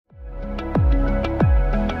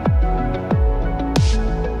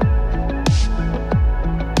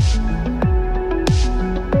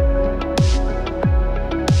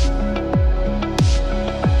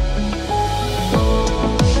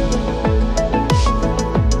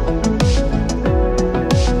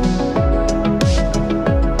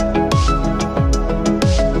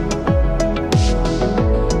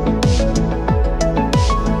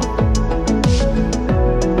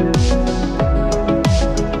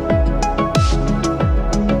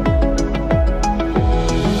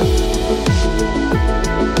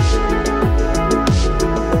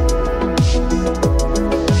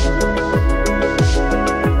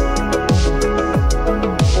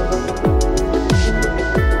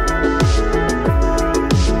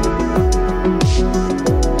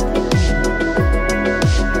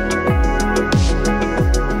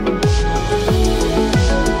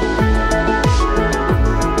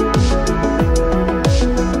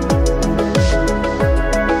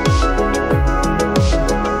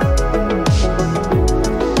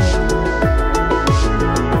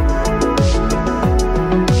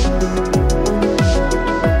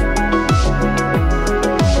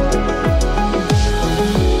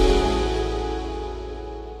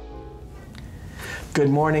Good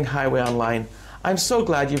morning, Highway Online. I'm so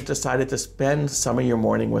glad you've decided to spend some of your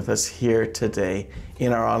morning with us here today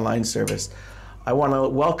in our online service. I want to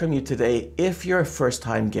welcome you today if you're a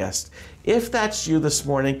first-time guest. If that's you this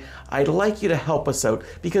morning, I'd like you to help us out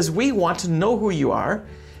because we want to know who you are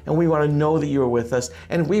and we want to know that you're with us,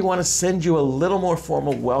 and we want to send you a little more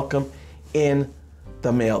formal welcome in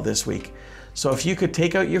the mail this week. So if you could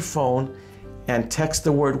take out your phone and text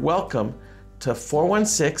the word welcome to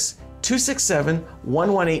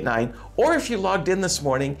 416-267-1189, or if you logged in this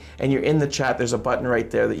morning and you're in the chat, there's a button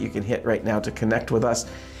right there that you can hit right now to connect with us.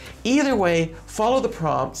 Either way, follow the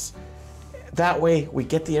prompts. That way we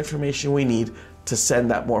get the information we need to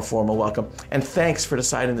send that more formal welcome. And thanks for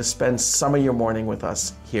deciding to spend some of your morning with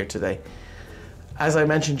us here today. As I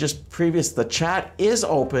mentioned just previous, the chat is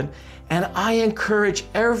open, and I encourage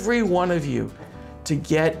every one of you to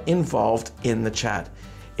get involved in the chat.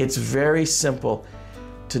 It's very simple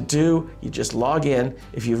to do. You just log in.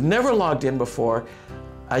 If you've never logged in before,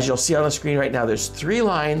 as you'll see on the screen right now, there's 3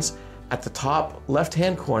 lines at the top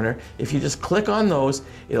left-hand corner. If you just click on those,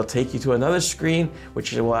 it'll take you to another screen,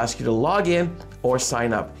 which will ask you to log in or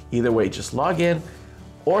sign up. Either way, just log in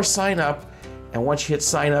or sign up. And once you hit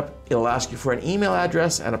sign up, it'll ask you for an email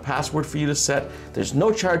address and a password for you to set. There's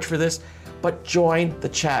no charge for this, but join the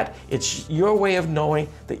chat. It's your way of knowing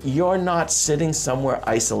that you're not sitting somewhere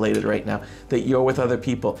isolated right now, that you're with other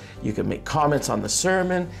people. You can make comments on the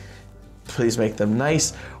sermon, please make them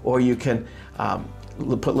nice, or you can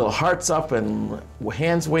put little hearts up and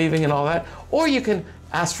hands waving and all that, or you can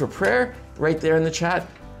ask for prayer right there in the chat,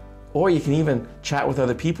 or you can even chat with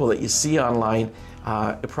other people that you see online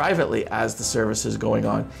privately as the service is going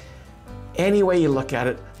on. Any way you look at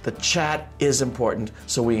it, the chat is important,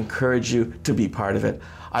 so we encourage you to be part of it.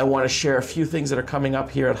 I want to share a few things that are coming up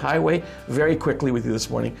here at Highway very quickly with you this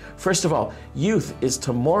morning. First of all, youth is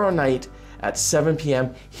tomorrow night at 7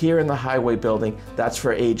 p.m. here in the Highway building. That's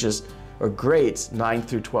for ages or grades 9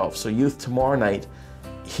 through 12. So youth tomorrow night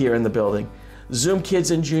here in the building. Zoom Kids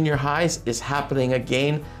in junior highs is happening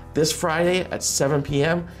again this Friday at 7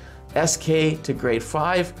 p.m. SK to grade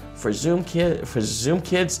 5 for Zoom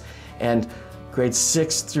Kids, and grades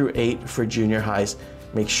 6 through 8 for junior highs.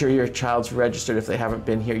 Make sure your child's registered if they haven't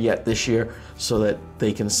been here yet this year so that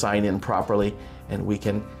they can sign in properly and we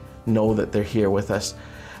can know that they're here with us.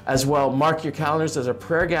 As well, mark your calendars. There's a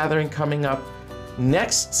prayer gathering coming up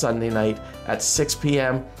next Sunday night at 6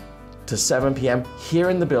 p.m. to 7 p.m. here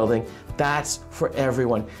in the building. That's for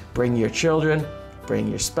everyone. Bring your children, bring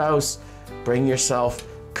your spouse, bring yourself.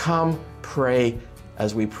 Come pray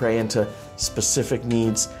as we pray into specific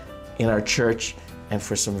needs in our church and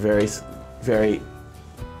for some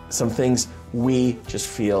some things we just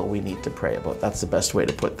feel we need to pray about. That's the best way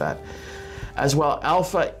to put that. As well,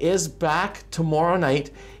 Alpha is back tomorrow night.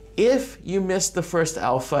 If you missed the first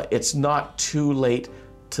Alpha, it's not too late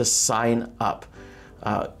to sign up.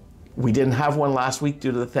 We didn't have one last week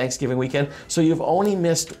due to the Thanksgiving weekend, so you've only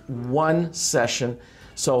missed one session.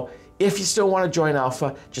 So if you still want to join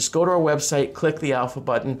Alpha, just go to our website, click the Alpha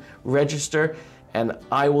button, register, and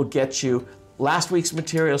I will get you last week's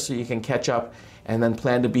material so you can catch up, and then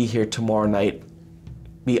plan to be here tomorrow night,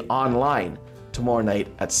 be online tomorrow night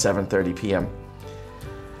at 7:30 p.m.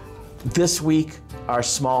 This week, our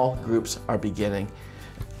small groups are beginning.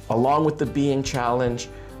 Along with the Being Challenge,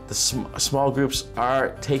 the small groups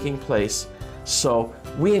are taking place. So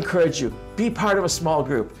we encourage you, be part of a small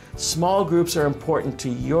group. Small groups are important to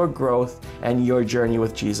your growth and your journey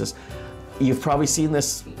with Jesus. You've probably seen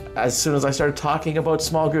this as soon as I started talking about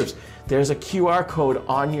small groups. There's a QR code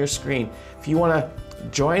on your screen. If you want to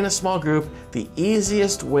join a small group, the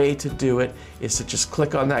easiest way to do it is to just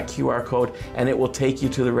click on that QR code and it will take you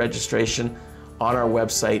to the registration on our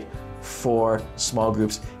website for small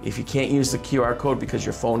groups. If you can't use the QR code because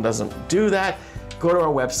your phone doesn't do that, go to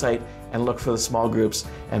our website and look for the small groups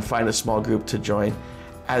and find a small group to join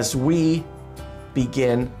as we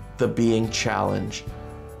begin the Being Challenge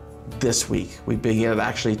this week. We begin it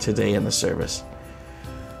actually today in the service.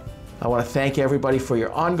 I want to thank everybody for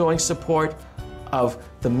your ongoing support of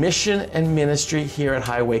the mission and ministry here at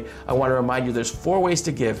Highway. I want to remind you there's 4 ways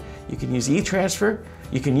to give. You can use e-transfer,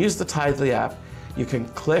 you can use the Tithely app, you can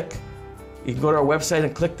go to our website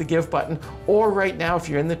and click the Give button, or right now if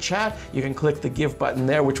you're in the chat, you can click the Give button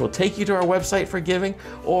there, which will take you to our website for giving,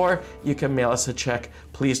 or you can mail us a check.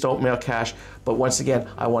 Please don't mail cash. But once again,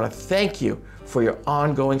 I want to thank you for your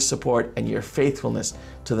ongoing support and your faithfulness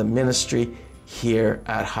to the ministry here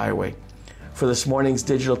at Highway. For this morning's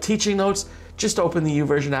digital teaching notes, just open the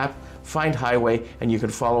YouVersion app, find Highway, and you can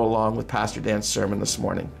follow along with Pastor Dan's sermon this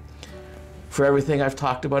morning. For everything I've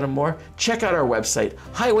talked about and more, check out our website,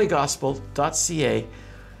 highwaygospel.ca.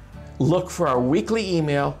 Look for our weekly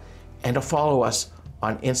email and to follow us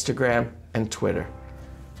on Instagram and Twitter.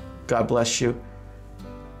 God bless you.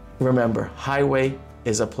 Remember, Highway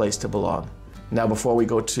is a place to belong. Now, before we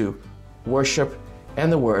go to worship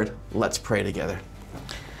and the word, let's pray together.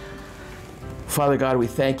 Father God, we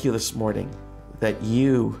thank you this morning that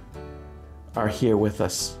you are here with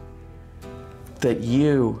us, that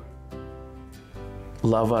you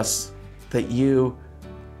love us, that you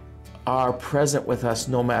are present with us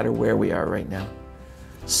no matter where we are right now.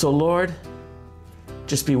 So Lord,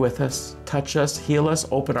 just be with us, touch us, heal us,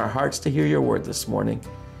 open our hearts to hear your word this morning,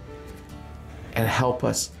 and help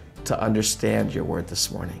us to understand your word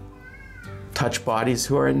this morning. Touch bodies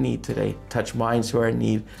who are in need today, touch minds who are in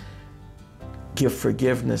need. Give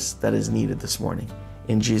forgiveness that is needed this morning.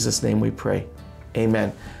 In Jesus' name we pray.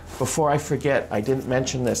 Amen. Before I forget, I didn't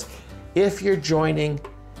mention this. If you're joining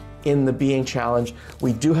in the Being Challenge,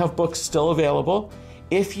 we do have books still available.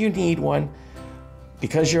 If you need one,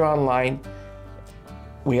 because you're online,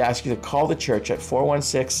 we ask you to call the church at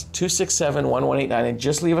 416-267-1189 and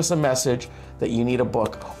just leave us a message that you need a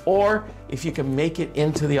book. Or if you can make it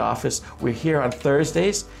into the office, we're here on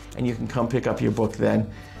Thursdays and you can come pick up your book then.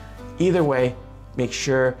 Either way, make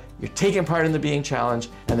sure you're taking part in the Being Challenge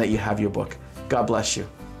and that you have your book. God bless you.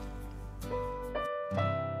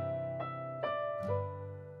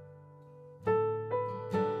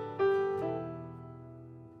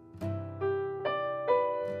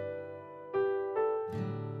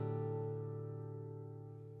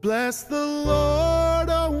 Bless the Lord,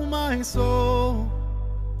 oh my soul,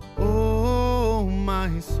 oh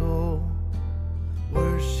my soul.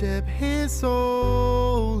 Worship his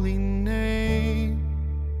holy name.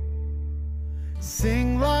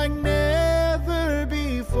 Sing like never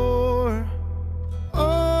before,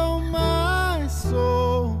 oh my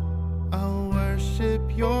soul. I'll worship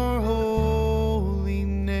your holy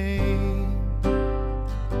name.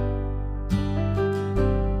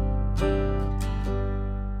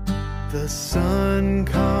 The sun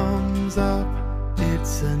comes up,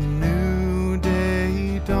 it's a new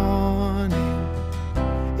day dawning.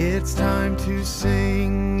 It's time to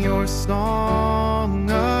sing your song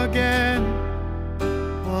again.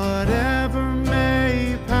 Whatever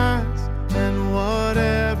may pass and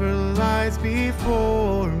whatever lies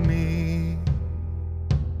before me,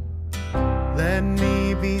 let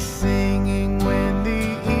me be singing when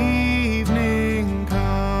the evening comes.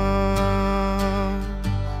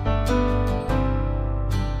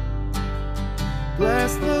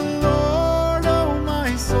 Bless the Lord, oh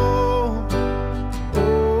my soul,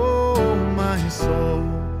 oh my soul.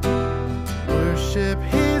 Worship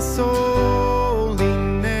his holy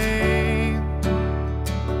name.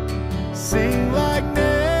 Sing like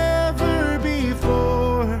never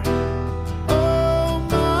before, oh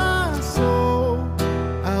my soul.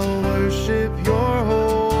 I'll worship your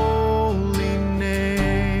holy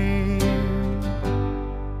name.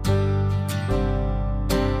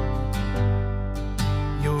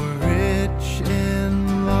 You're rich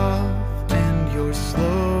in love and you're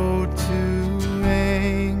slow to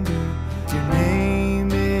anger. Your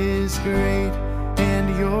name is great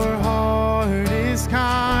and your heart is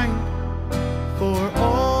kind. For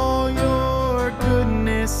all your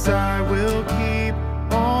goodness I will keep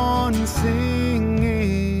on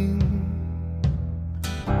singing.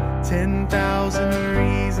 10,000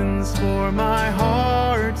 reasons for my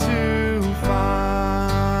heart to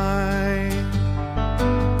find.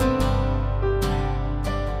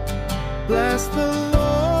 Bless the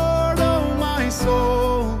Lord, oh my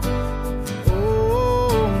soul,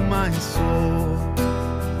 oh my soul.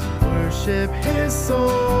 Worship his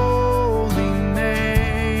holy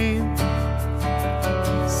name.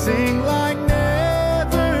 Sing like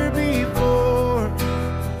never before,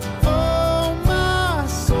 oh my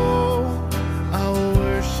soul. I'll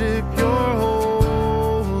worship your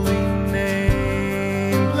holy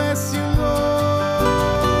name. Bless you, Lord.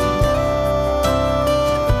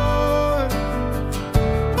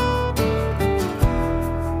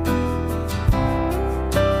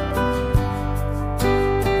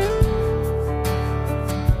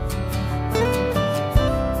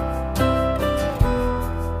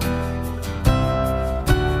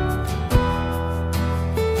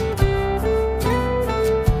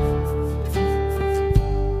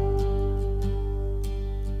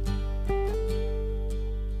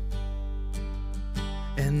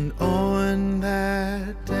 And on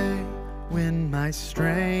that day when my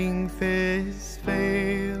strength is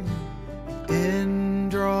failing, the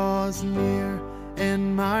end draws near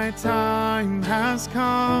and my time has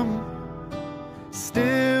come,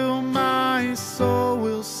 still my my soul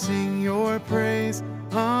will sing your praise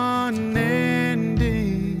unending.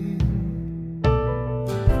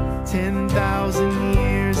 10,000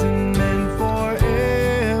 years and then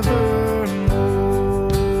forevermore.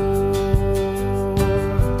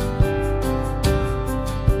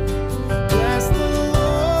 Bless the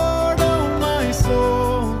Lord, oh my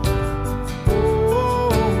soul,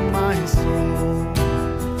 oh my soul.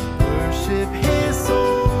 Worship His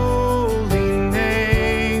holy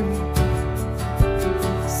name.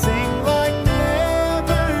 Sing like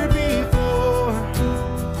never before,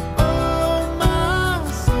 oh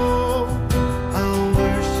my soul. I'll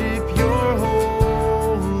worship your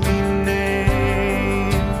holy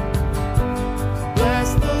name.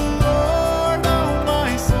 Bless the Lord, oh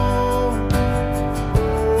my soul,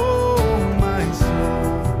 oh my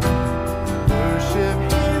soul. Worship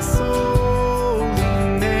His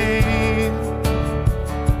holy name.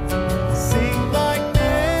 Sing like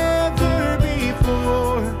never before, oh my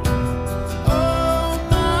soul. I'll worship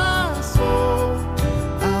your holy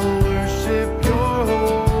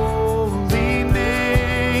name.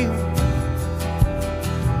 I'll worship your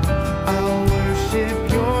holy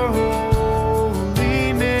name.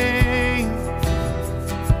 God, I'll worship your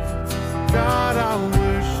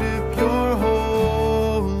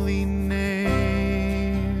holy name.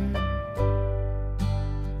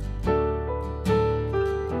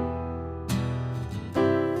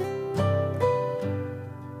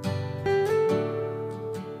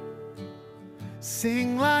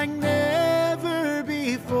 Sing like never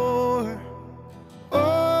before,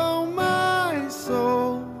 oh my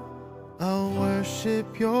soul. I'll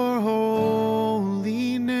worship your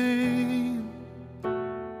holy name.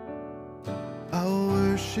 I'll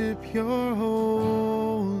worship your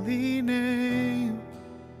holy name.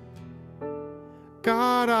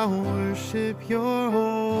 God, I'll worship your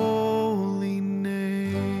holy name.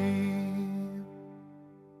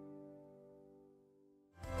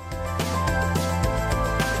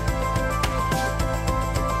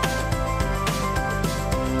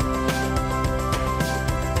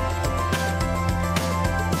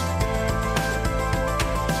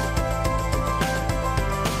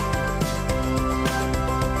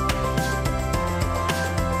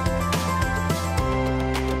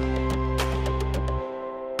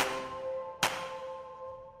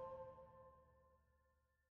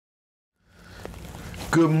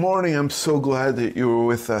 Good morning. I'm so glad that you were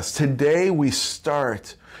with us. Today we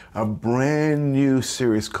start a brand new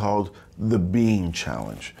series called The Being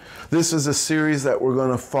Challenge. This is a series that we're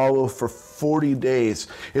going to follow for 40 days.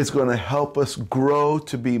 It's going to help us grow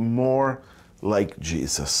to be more like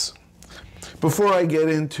Jesus. Before I get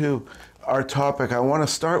into our topic, I want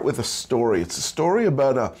to start with a story. It's a story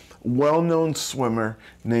about a well-known swimmer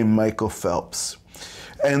named Michael Phelps.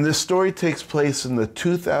 And this story takes place in the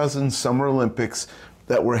 2000 Summer Olympics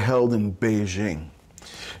that were held in Beijing.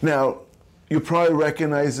 Now, you probably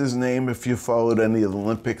recognize his name if you followed any of the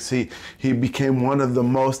Olympics. He became one of the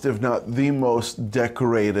most, if not the most,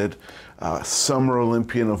 decorated Summer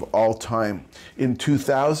Olympian of all time. In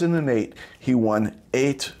 2008, he won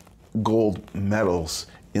 8 gold medals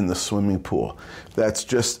in the swimming pool. That's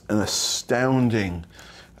just an astounding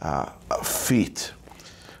feat.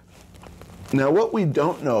 Now, what we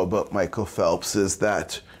don't know about Michael Phelps is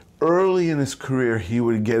that early in his career, he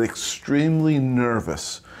would get extremely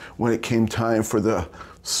nervous when it came time for the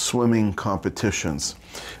swimming competitions.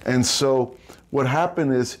 And so what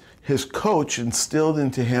happened is his coach instilled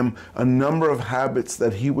into him a number of habits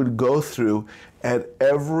that he would go through at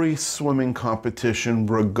every swimming competition,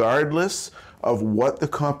 regardless of what the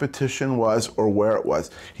competition was or where it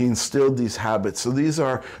was. He instilled these habits. So these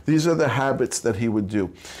are the habits that he would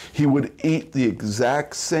do. He would eat the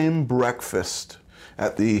exact same breakfast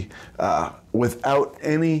at the without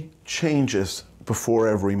any changes before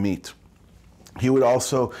every meet. He would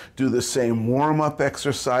also do the same warm-up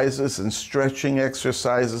exercises and stretching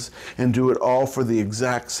exercises and do it all for the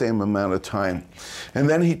exact same amount of time. And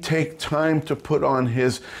then he'd take time to put on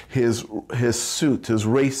his suit, his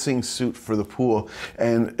racing suit for the pool.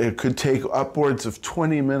 And it could take upwards of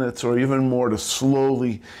 20 minutes or even more to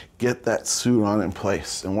slowly get that suit on in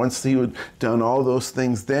place. And once he had done all those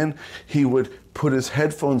things, then he would put his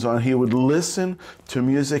headphones on. He would listen to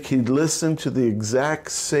music. He'd listen to the exact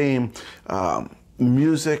same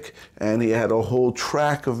music, and he had a whole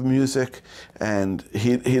track of music, and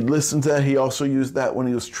he'd listen to that. He also used that when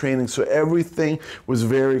he was training. So everything was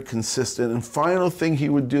very consistent. And final thing he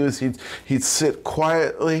would do is he'd sit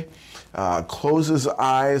quietly, close his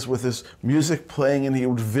eyes with his music playing, and he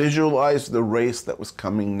would visualize the race that was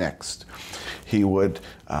coming next. He would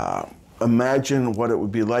imagine what it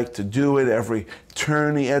would be like to do it. Every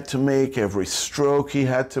turn he had to make, every stroke he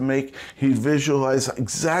had to make. He'd visualize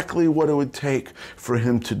exactly what it would take for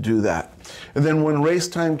him to do that. And then when race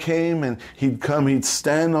time came and he'd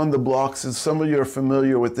stand on the blocks, and some of you are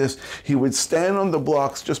familiar with this, he would stand on the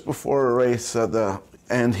blocks just before a race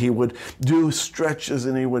and he would do stretches,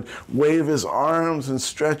 and he would wave his arms and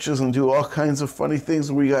stretches and do all kinds of funny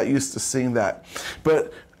things. We got used to seeing that.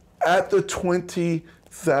 But at the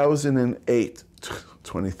 20,000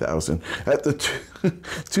 at the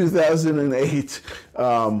 2008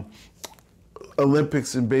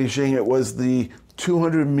 Olympics in Beijing, it was the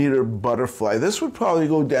 200-meter butterfly. This would probably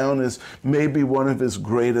go down as maybe one of his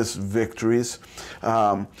greatest victories,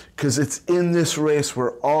 because it's in this race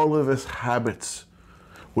where all of his habits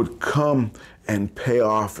would come and pay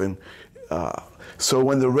off. And so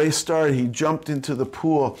when the race started, he jumped into the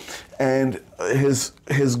pool, and his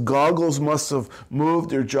goggles must have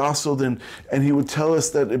moved or jostled, and he would tell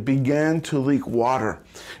us that it began to leak water.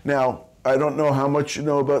 Now, I don't know how much you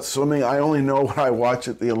know about swimming. I only know what I watch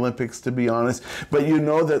at the Olympics, to be honest. But you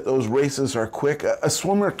know that those races are quick. A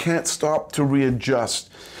swimmer can't stop to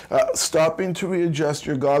readjust. Stopping to readjust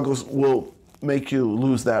your goggles will make you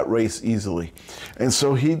lose that race easily. And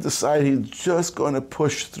so he decided he's just going to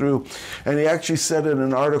push through. And he actually said in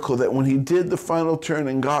an article that when he did the final turn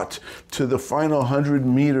and got to the final 100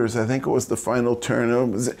 meters, I think it was the final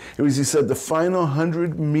turn, he said the final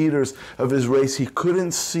 100 meters of his race, he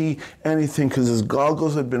couldn't see anything because his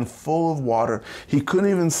goggles had been full of water. He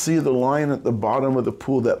couldn't even see the line at the bottom of the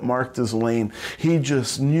pool that marked his lane. He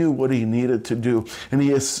just knew what he needed to do. And he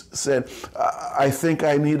has said, I think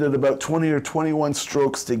I needed about 20 or 21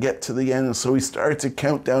 strokes to get to the end. And so he started to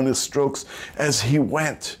count down his strokes as he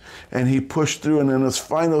went, and he pushed through. And in his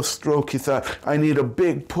final stroke, he thought, I need a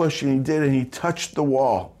big push. And he did, and he touched the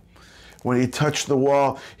wall. When he touched the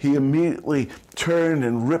wall, he immediately turned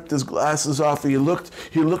and ripped his glasses off. He looked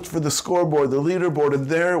for the scoreboard, the leaderboard, and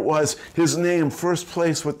there it was, his name, first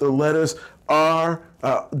place with the letters WR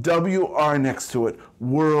next to it,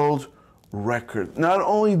 world record. Not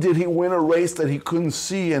only did he win a race that he couldn't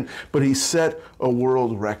see in, but he set a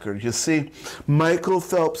world record. You see, Michael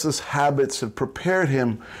Phelps's habits had prepared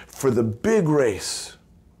him for the big race,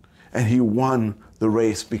 and he won the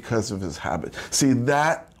race because of his habit. See,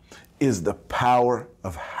 that is the power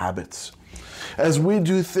of habits. As we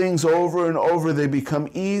do things over and over, they become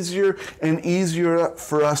easier and easier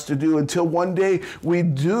for us to do until one day we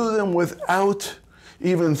do them without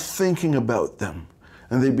even thinking about them,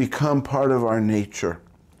 and they become part of our nature.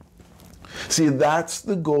 See, that's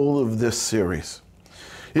the goal of this series.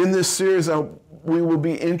 In this series, we will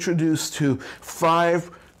be introduced to 5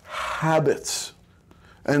 habits,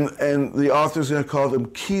 and the author's going to call them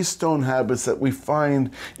Keystone habits that we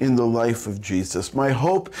find in the life of Jesus. My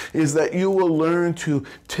hope is that you will learn to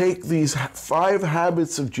take these 5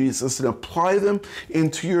 habits of Jesus and apply them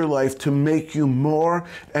into your life to make you more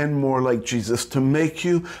and more like Jesus, to make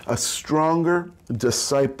you a stronger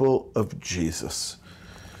disciple of Jesus.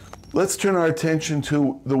 Let's turn our attention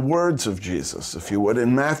to the words of Jesus, if you would.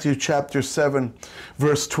 In Matthew chapter 7,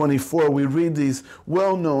 verse 24, we read these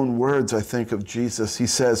well-known words, I think, of Jesus. He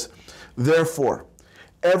says, "Therefore,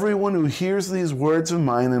 everyone who hears these words of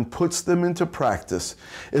mine and puts them into practice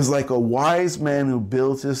is like a wise man who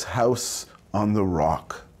built his house on the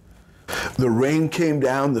rock. The rain came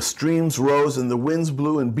down, the streams rose, and the winds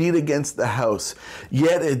blew and beat against the house.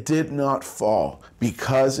 Yet it did not fall,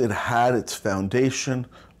 because it had its foundation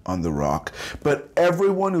on the rock. But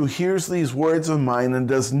everyone who hears these words of mine and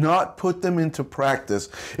does not put them into practice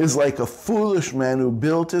is like a foolish man who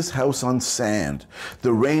built his house on sand.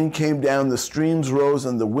 The rain came down, the streams rose,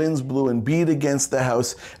 and the winds blew and beat against the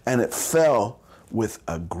house, and it fell with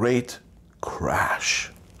a great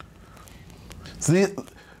crash."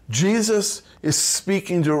 Jesus is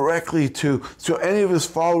speaking directly to any of his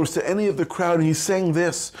followers, to any of the crowd, and he's saying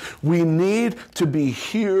this: we need to be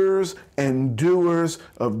hearers and doers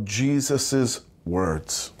of Jesus's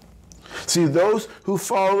words. See, those who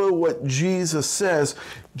follow what Jesus says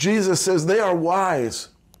they are wise.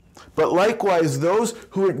 But likewise, those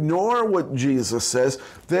who ignore what Jesus says,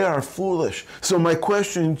 they are foolish. So my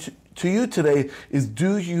question to you today is,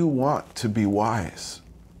 do you want to be wise?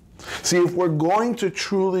 See, if we're going to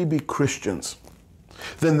truly be Christians,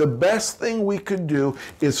 then the best thing we could do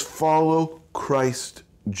is follow Christ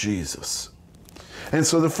Jesus. And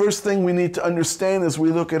so the first thing we need to understand as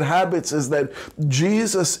we look at habits is that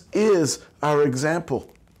Jesus is our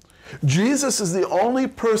example. Jesus is the only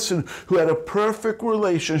person who had a perfect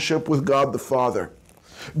relationship with God the Father.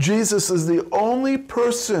 Jesus is the only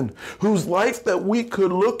person whose life that we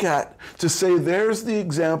could look at to say, there's the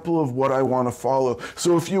example of what I want to follow.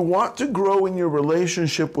 So if you want to grow in your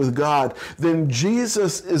relationship with God, then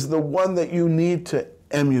Jesus is the one that you need to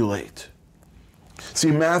emulate.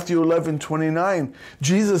 See, Matthew 11:29,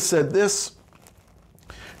 Jesus said this,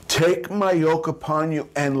 "Take my yoke upon you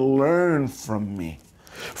and learn from me,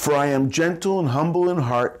 for I am gentle and humble in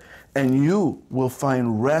heart, and you will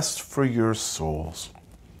find rest for your souls."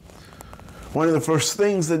 One of the first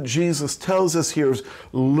things that Jesus tells us here is,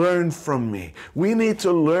 learn from me. We need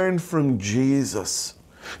to learn from Jesus.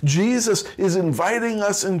 Jesus is inviting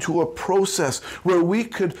us into a process where we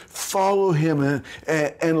could follow him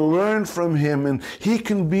and learn from him, and he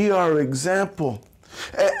can be our example.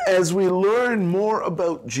 As we learn more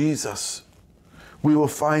about Jesus, we will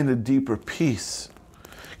find a deeper peace.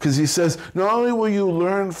 Because he says, not only will you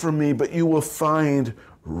learn from me, but you will find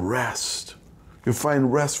rest. You'll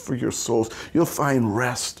find rest for your souls. You'll find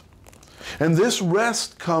rest. And this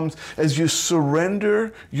rest comes as you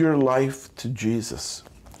surrender your life to Jesus.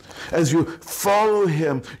 As you follow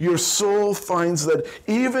him, your soul finds that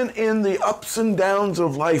even in the ups and downs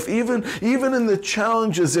of life, even in the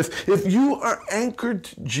challenges, if you are anchored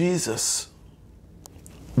to Jesus,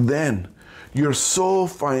 then your soul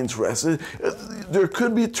finds rest. There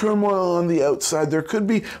could be turmoil on the outside. There could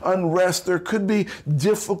be unrest. There could be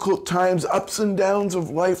difficult times, ups and downs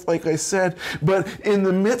of life, like I said. But in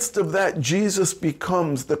the midst of that, Jesus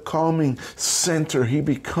becomes the calming center. He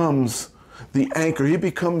becomes the anchor. He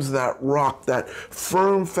becomes that rock, that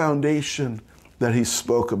firm foundation that he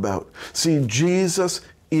spoke about. See, Jesus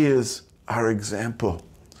is our example.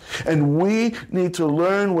 And we need to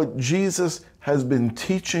learn what Jesus has been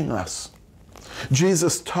teaching us.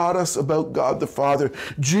 Jesus taught us about God the Father.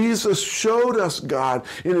 Jesus showed us God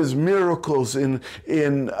in his miracles, in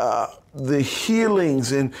the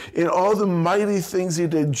healings, in all the mighty things he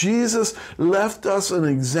did. Jesus left us an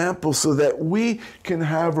example so that we can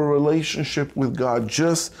have a relationship with God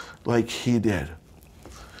just like he did.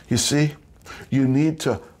 You see, you need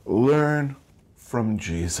to learn from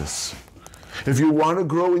Jesus. If you want to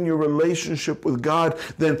grow in your relationship with God,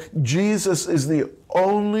 then Jesus is the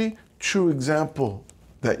only true example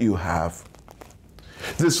that you have.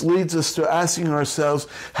 This leads us to asking ourselves,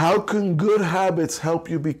 how can good habits help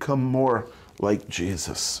you become more like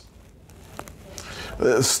Jesus?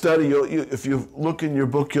 A study, if you look in your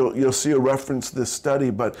book, you'll see a reference to this study,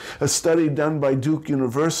 but a study done by Duke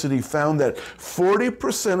University found that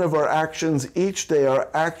 40% of our actions each day are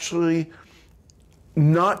actually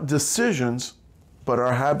not decisions, but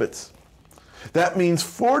our habits. That means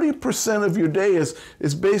 40% of your day is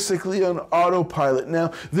basically on autopilot.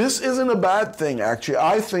 Now, this isn't a bad thing, actually.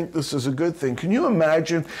 I think this is a good thing. Can you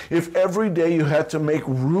imagine if every day you had to make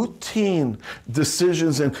routine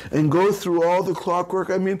decisions and go through all the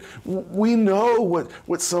clockwork? I mean, we know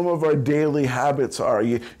what some of our daily habits are.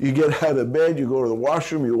 You get out of bed, you go to the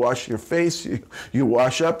washroom, you wash your face, you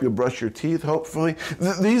wash up, you brush your teeth, hopefully.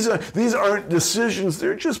 These aren't decisions.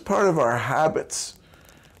 They're just part of our habits.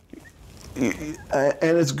 And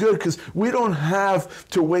it's good because we don't have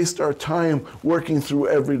to waste our time working through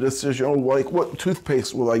every decision. Oh, like, what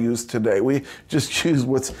toothpaste will I use today? We just choose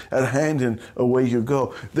what's at hand and away you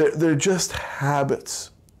go. They're just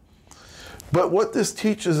habits. But what this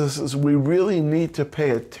teaches us is we really need to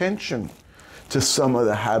pay attention to some of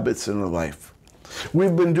the habits in our life.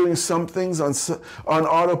 We've been doing some things on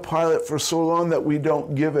autopilot for so long that we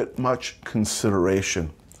don't give it much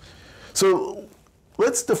consideration. So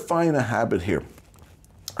let's define a habit here.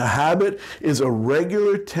 A habit is a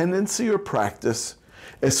regular tendency or practice,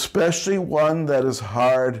 especially one that is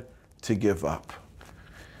hard to give up.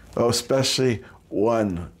 Oh, especially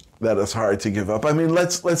one that is hard to give up. I mean,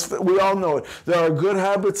 we all know it. There are good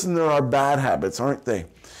habits and there are bad habits, aren't they?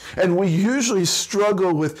 And we usually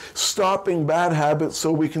struggle with stopping bad habits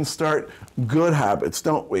so we can start good habits,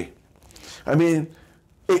 don't we? I mean,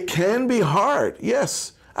 it can be hard,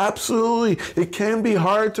 yes. Absolutely. It can be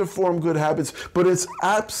hard to form good habits, but it's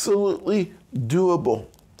absolutely doable.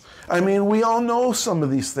 I mean, we all know some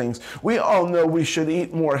of these things. We all know we should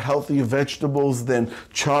eat more healthy vegetables than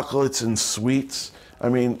chocolates and sweets. I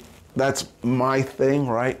mean, that's my thing,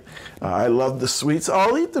 right? I love the sweets.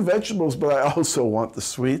 I'll eat the vegetables, but I also want the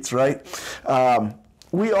sweets, right?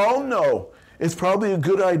 We all know it's probably a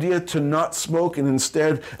good idea to not smoke and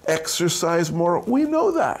instead exercise more. We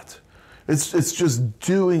know that. It's just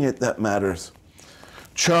doing it that matters.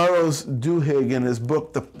 Charles Duhigg, in his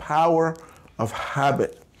book, The Power of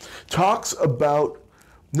Habit, talks about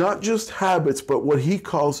not just habits, but what he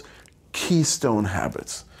calls keystone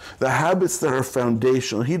habits, the habits that are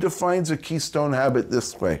foundational. He defines a keystone habit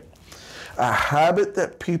this way: a habit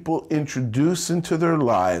that people introduce into their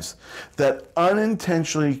lives that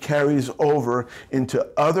unintentionally carries over into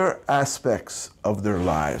other aspects of their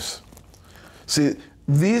lives. See,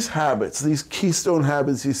 these habits, these keystone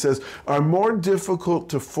habits, he says, are more difficult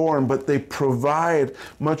to form, but they provide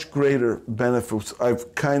much greater benefits.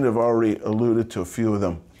 I've kind of already alluded to a few of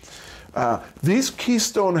them. These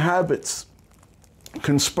keystone habits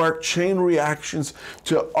can spark chain reactions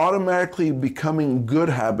to automatically becoming good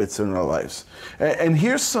habits in our lives. And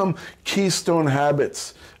here's some keystone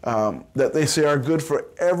habits that they say are good for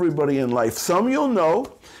everybody in life. Some you'll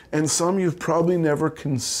know, and some you've probably never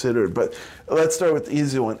considered. But let's start with the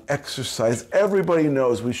easy one: exercise. Everybody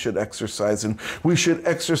knows we should exercise, and we should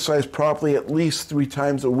exercise properly at least 3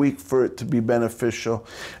 times a week for it to be beneficial.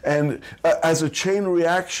 And as a chain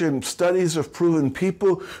reaction, studies have proven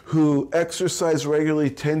people who exercise regularly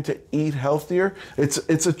tend to eat healthier.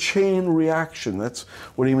 It's a chain reaction. That's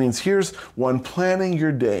what he means. Here's one: planning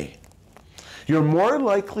your day. You're more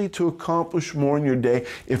likely to accomplish more in your day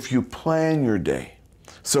if you plan your day.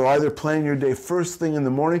 So either plan your day first thing in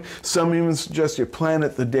the morning. Some even suggest you plan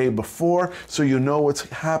it the day before so you know what's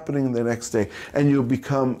happening the next day, and you'll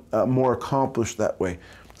become more accomplished that way.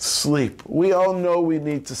 Sleep. We all know we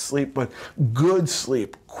need to sleep, but good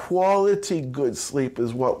sleep, quality good sleep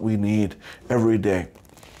is what we need every day.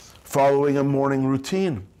 Following a morning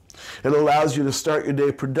routine. It allows you to start your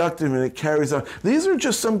day productive, and it carries on. These are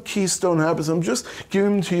just some keystone habits. I'm just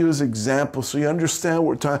giving them to you as examples so you understand what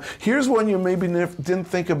we're talking. Here's one you maybe didn't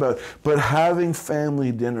think about, but having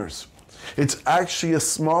family dinners. It's actually a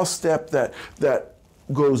small step that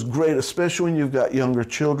goes great, especially when you've got younger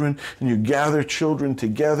children and you gather children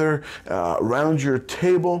together around your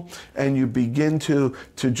table and you begin to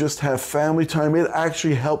just have family time. It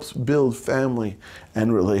actually helps build family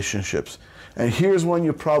and relationships. And here's one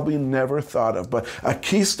you probably never thought of, but a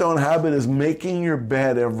keystone habit is making your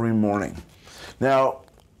bed every morning. Now,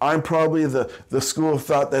 I'm probably the school of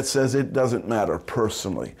thought that says it doesn't matter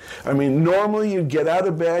personally. I mean, normally you get out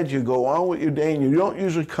of bed, you go on with your day, and you don't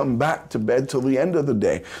usually come back to bed till the end of the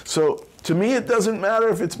day. So to me, it doesn't matter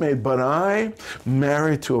if it's made, but I'm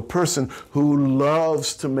married to a person who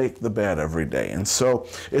loves to make the bed every day. And so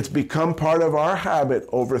it's become part of our habit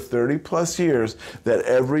over 30 plus years that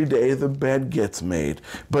every day the bed gets made.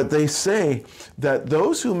 But they say that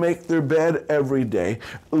those who make their bed every day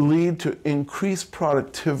lead to increased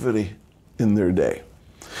productivity in their day.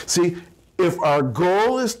 See, if our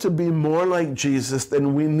goal is to be more like Jesus,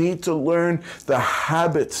 then we need to learn the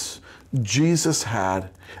habits Jesus had,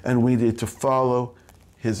 and we need to follow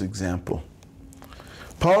his example.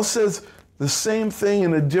 Paul says the same thing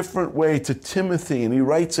in a different way to Timothy, and he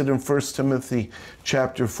writes it in 1 Timothy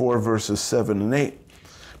chapter 4, verses 7 and 8.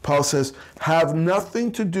 Paul says, "Have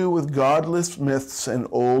nothing to do with godless myths and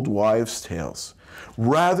old wives' tales.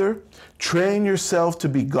 Rather, train yourself to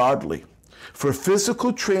be godly. For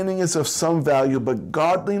physical training is of some value, but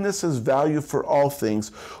godliness has value for all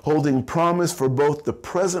things, holding promise for both the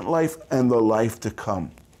present life and the life to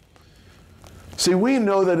come." See, we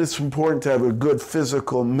know that it's important to have a good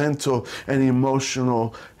physical, mental, and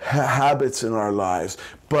emotional habits in our lives.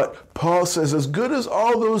 But Paul says, as good as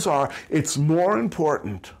all those are, it's more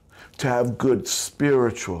important to have good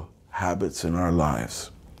spiritual habits in our lives.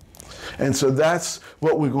 And so that's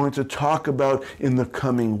what we're going to talk about in the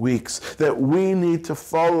coming weeks, that we need to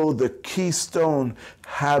follow the keystone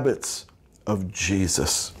habits of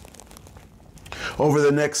Jesus. Over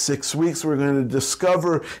the next 6 weeks, we're going to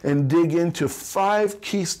discover and dig into 5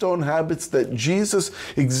 keystone habits that Jesus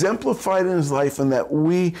exemplified in his life and that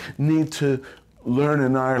we need to learn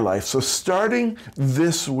in our life. So starting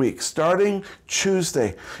this week, starting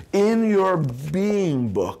Tuesday, in your being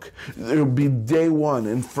book, there'll be day 1.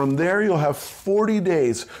 And from there, you'll have 40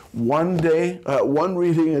 days, one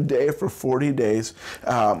reading a day for 40 days.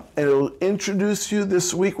 And it'll introduce you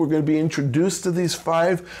this week. We're going to be introduced to these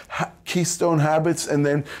 5 keystone habits. And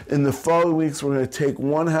then in the following weeks, we're going to take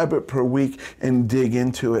 1 habit per week and dig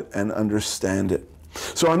into it and understand it.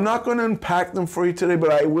 So I'm not going to unpack them for you today,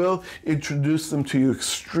 but I will introduce them to you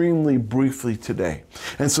extremely briefly today.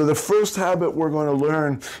 And so the first habit we're going to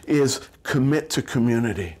learn is commit to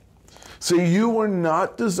community. So you were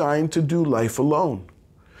not designed to do life alone.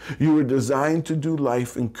 You were designed to do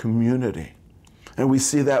life in community. And we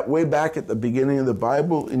see that way back at the beginning of the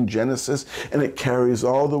Bible in Genesis, and it carries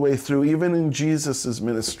all the way through, even in Jesus'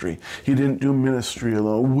 ministry. He didn't do ministry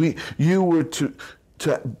alone.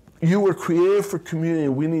 You were created for community.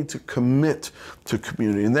 We need to commit to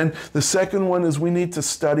community. And then the second one is we need to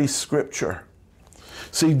study Scripture.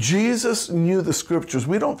 See, Jesus knew the scriptures.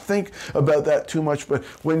 We don't think about that too much, but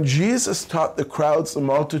when Jesus taught the crowds, the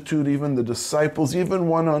multitude, even the disciples, even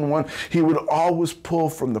one-on-one, he would always pull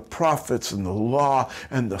from the prophets and the law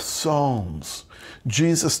and the Psalms.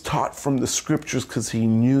 Jesus taught from the scriptures because he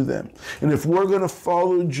knew them. And if we're going to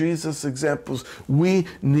follow Jesus' examples, we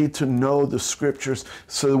need to know the scriptures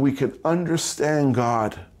so that we can understand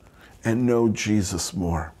God and know Jesus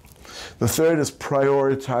more. The third is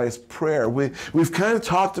prioritize prayer. We've kind of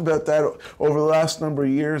talked about that over the last number of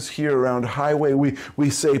years here around Highway. We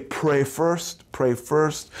say pray first, pray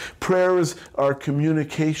first. Prayer is our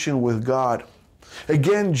communication with God.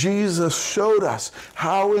 Again, Jesus showed us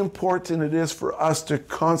how important it is for us to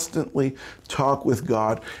constantly talk with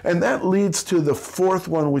God. And that leads to the fourth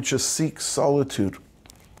one, which is seek solitude.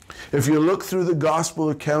 If you look through the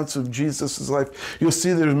gospel accounts of Jesus' life, you'll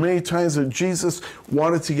see there's many times that Jesus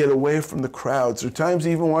wanted to get away from the crowds, or times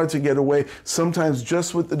he even wanted to get away, sometimes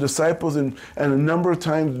just with the disciples, and a number of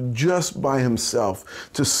times just by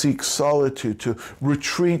himself, to seek solitude, to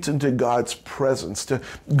retreat into God's presence, to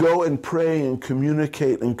go and pray and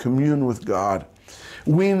communicate and commune with God.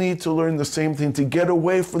 We need to learn the same thing, to get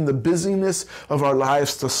away from the busyness of our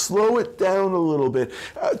lives, to slow it down a little bit,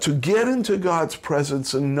 to get into God's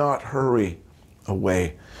presence and not hurry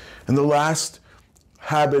away. And the last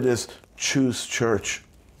habit is choose church.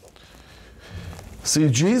 See,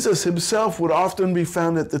 Jesus himself would often be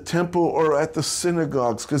found at the temple or at the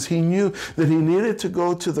synagogues because he knew that he needed to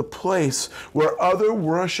go to the place where other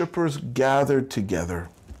worshipers gathered together.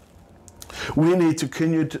 We need to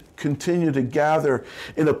continue to gather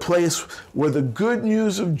in a place where the good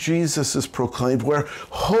news of Jesus is proclaimed, where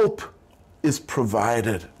hope is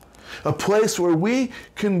provided. A place where we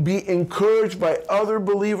can be encouraged by other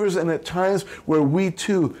believers, and at times where we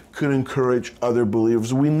too could encourage other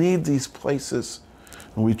believers. We need these places,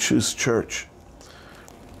 and we choose church.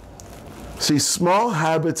 See, small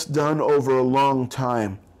habits done over a long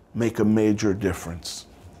time make a major difference.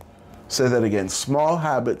 Say that again. Small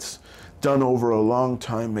habits done over a long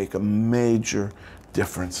time make a major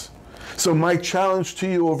difference. So my challenge to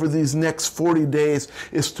you over these next 40 days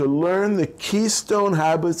is to learn the keystone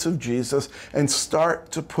habits of Jesus and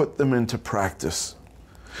start to put them into practice.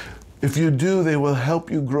 If you do, they will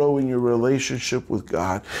help you grow in your relationship with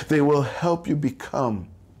God. They will help you become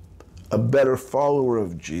a better follower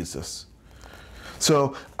of Jesus.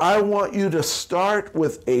 So I want you to start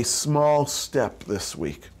with a small step this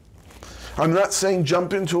week. I'm not saying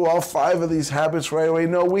jump into all 5 of these habits right away.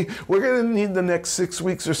 No, we're going to need the next 6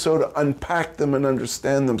 weeks or so to unpack them and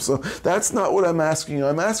understand them. So that's not what I'm asking you.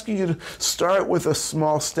 I'm asking you to start with a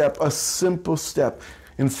small step, a simple step.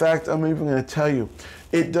 In fact, I'm even going to tell you,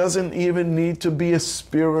 it doesn't even need to be a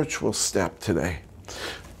spiritual step today.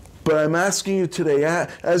 But I'm asking you today,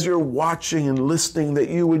 as you're watching and listening, that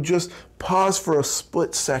you would just pause for a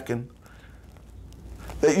split second.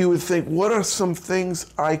 That you would think, what are some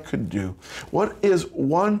things I could do? What is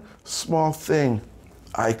one small thing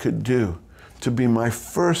I could do to be my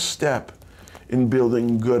first step in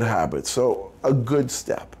building good habits? So a good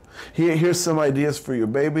step. Here's some ideas for you,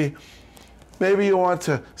 baby. Maybe you want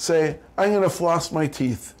to say, I'm going to floss my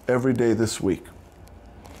teeth every day this week.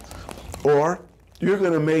 Or you're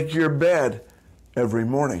going to make your bed every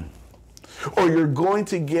morning. Or you're going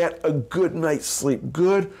to get a good night's sleep,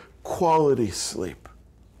 good quality sleep.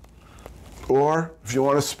 Or, if you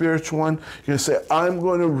want a spiritual one, you're going to say, I'm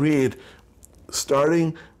going to read,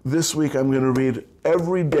 starting this week, I'm going to read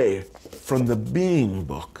every day from the Being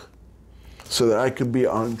book so that I could be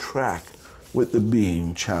on track with the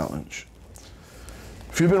Being Challenge.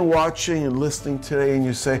 If you've been watching and listening today and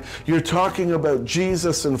you say, you're talking about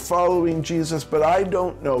Jesus and following Jesus, but I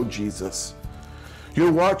don't know Jesus.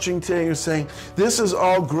 You're watching today and you're saying, this is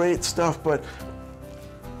all great stuff, but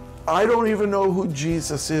I don't even know who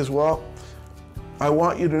Jesus is. Well, I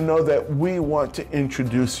want you to know that we want to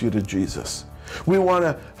introduce you to Jesus. We want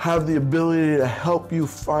to have the ability to help you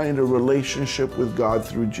find a relationship with God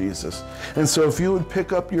through Jesus. And so if you would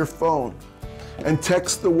pick up your phone and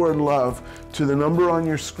text the word love to the number on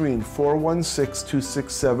your screen,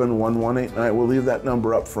 416-267-1189. We'll leave that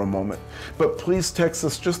number up for a moment. But please text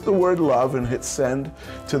us just the word love and hit send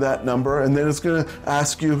to that number. And then it's going to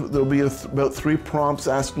ask you, there'll be about 3 prompts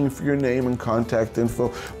asking for your name and contact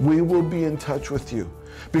info. We will be in touch with you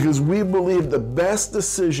because we believe the best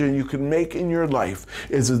decision you can make in your life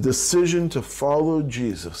is a decision to follow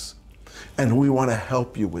Jesus. And we want to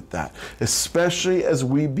help you with that, especially as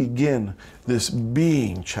we begin this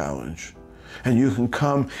Being Challenge. And you can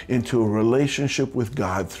come into a relationship with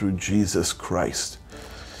God through Jesus Christ.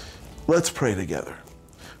 Let's pray together.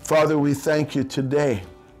 Father, we thank you today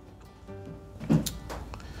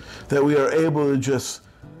that we are able to just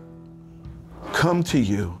come to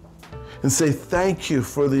you and say thank you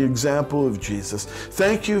for the example of Jesus.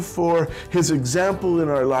 Thank you for his example in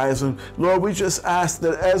our lives. And Lord, we just ask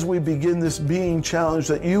that as we begin this being challenge,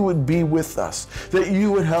 that you would be with us, that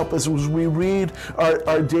you would help us as we read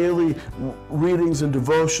our daily readings and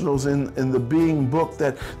devotionals in the being book,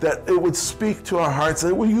 that it would speak to our hearts,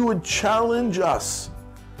 that you would challenge us,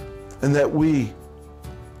 and that we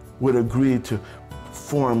would agree to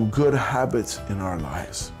form good habits in our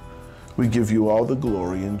lives. We give you all the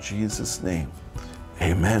glory in Jesus' name.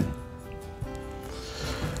 Amen.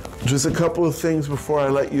 Just a couple of things before I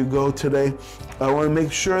let you go today. I want to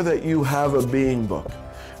make sure that you have a being book.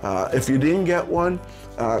 If you didn't get one,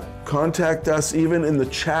 contact us even in the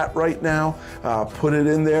chat right now. Put it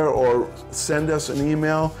in there or send us an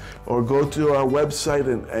email or go to our website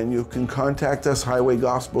and you can contact us,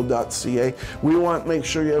 highwaygospel.ca. We want to make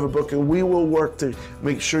sure you have a book, and we will work to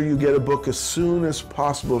make sure you get a book as soon as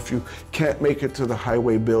possible if you can't make it to the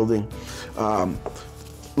Highway building.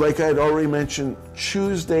 Like I'd already mentioned,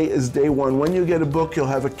 Tuesday is day one. When you get a book, you'll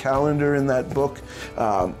have a calendar in that book.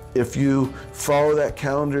 If you follow that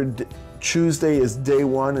calendar, Tuesday is day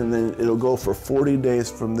one, and then it'll go for 40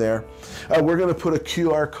 days from there. We're going to put a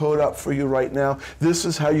QR code up for you right now. This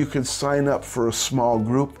is how you can sign up for a small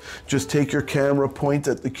group. Just take your camera, point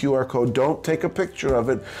at the QR code. Don't take a picture of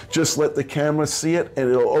it. Just let the camera see it, and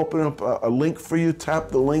it'll open up a link for you. Tap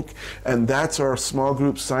the link, and that's our small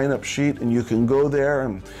group sign-up sheet, and you can go there,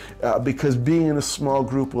 and because being in a small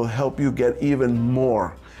group will help you get even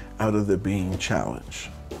more out of the Being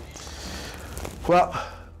Challenge. Well,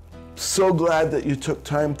 so glad that you took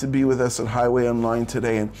time to be with us at Highway Online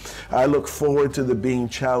today, and I look forward to the Being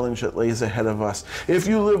Challenge that lays ahead of us. If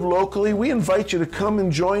you live locally, we invite you to come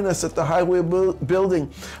and join us at the Highway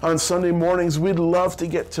building on Sunday mornings. We'd love to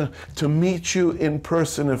get to meet you in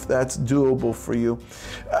person if that's doable for you.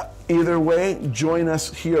 Either way, join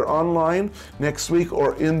us here online next week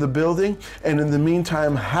or in the building. And in the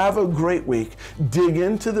meantime, have a great week. Dig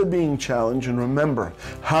into the Being Challenge, and remember,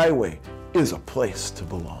 Highway is a place to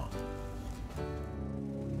belong.